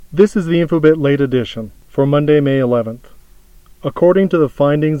This is the Infobitt Late Edition for Monday, May 11th. According to the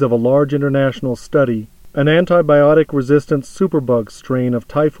findings of a large international study, an antibiotic-resistant superbug strain of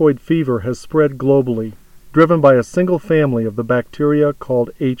typhoid fever has spread globally, driven by a single family of the bacteria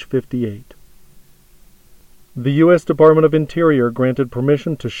called H58. The U.S. Department of Interior granted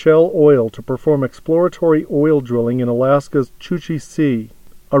permission to Shell Oil to perform exploratory oil drilling in Alaska's Chukchi Sea,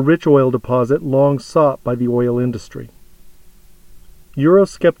 a rich oil deposit long sought by the oil industry.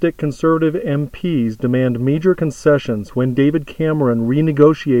 Eurosceptic Conservative MPs demand major concessions when David Cameron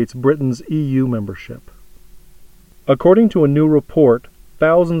renegotiates Britain's EU membership. According to a new report,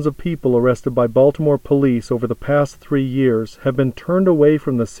 thousands of people arrested by Baltimore police over the past 3 years have been turned away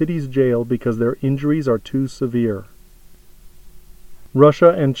from the city's jail because their injuries are too severe. Russia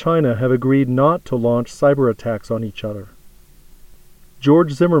and China have agreed not to launch cyber attacks on each other.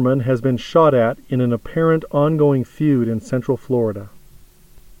 George Zimmerman has been shot at in an apparent ongoing feud in Central Florida.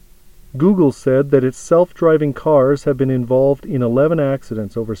 Google said that its self-driving cars have been involved in 11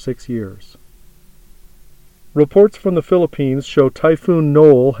 accidents over 6 years. Reports from the Philippines show Typhoon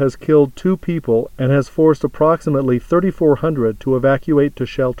Noel has killed 2 people and has forced approximately 3,400 to evacuate to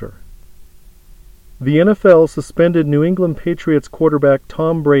shelter. The NFL suspended New England Patriots quarterback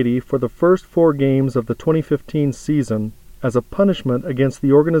Tom Brady for the first 4 games of the 2015 season as a punishment against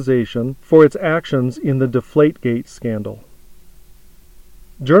the organization for its actions in the Deflategate scandal.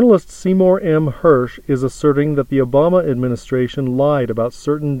 Journalist Seymour M. Hersh is asserting that the Obama administration lied about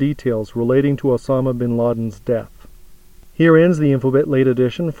certain details relating to Osama bin Laden's death. Here ends the Infobitt Late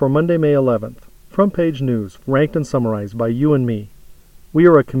Edition for Monday, May 11th. Front page news, ranked and summarized by you and me. We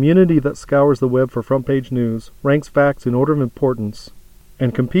are a community that scours the web for front page news, ranks facts in order of importance,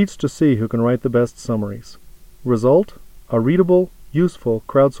 and competes to see who can write the best summaries. Result? A readable, useful,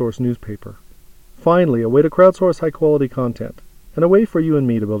 crowdsourced newspaper. Finally, a way to crowdsource high-quality content, and a way for you and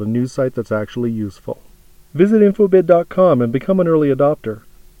me to build a news site that's actually useful. Visit Infobitt.com and become an early adopter,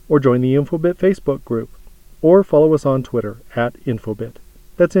 or join the Infobitt Facebook group, or follow us on Twitter @Infobitt.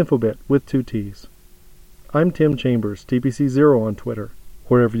 That's Infobitt with 2 T's. I'm Tim Chambers, TPC0 on Twitter.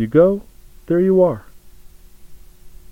 Wherever you go, there you are.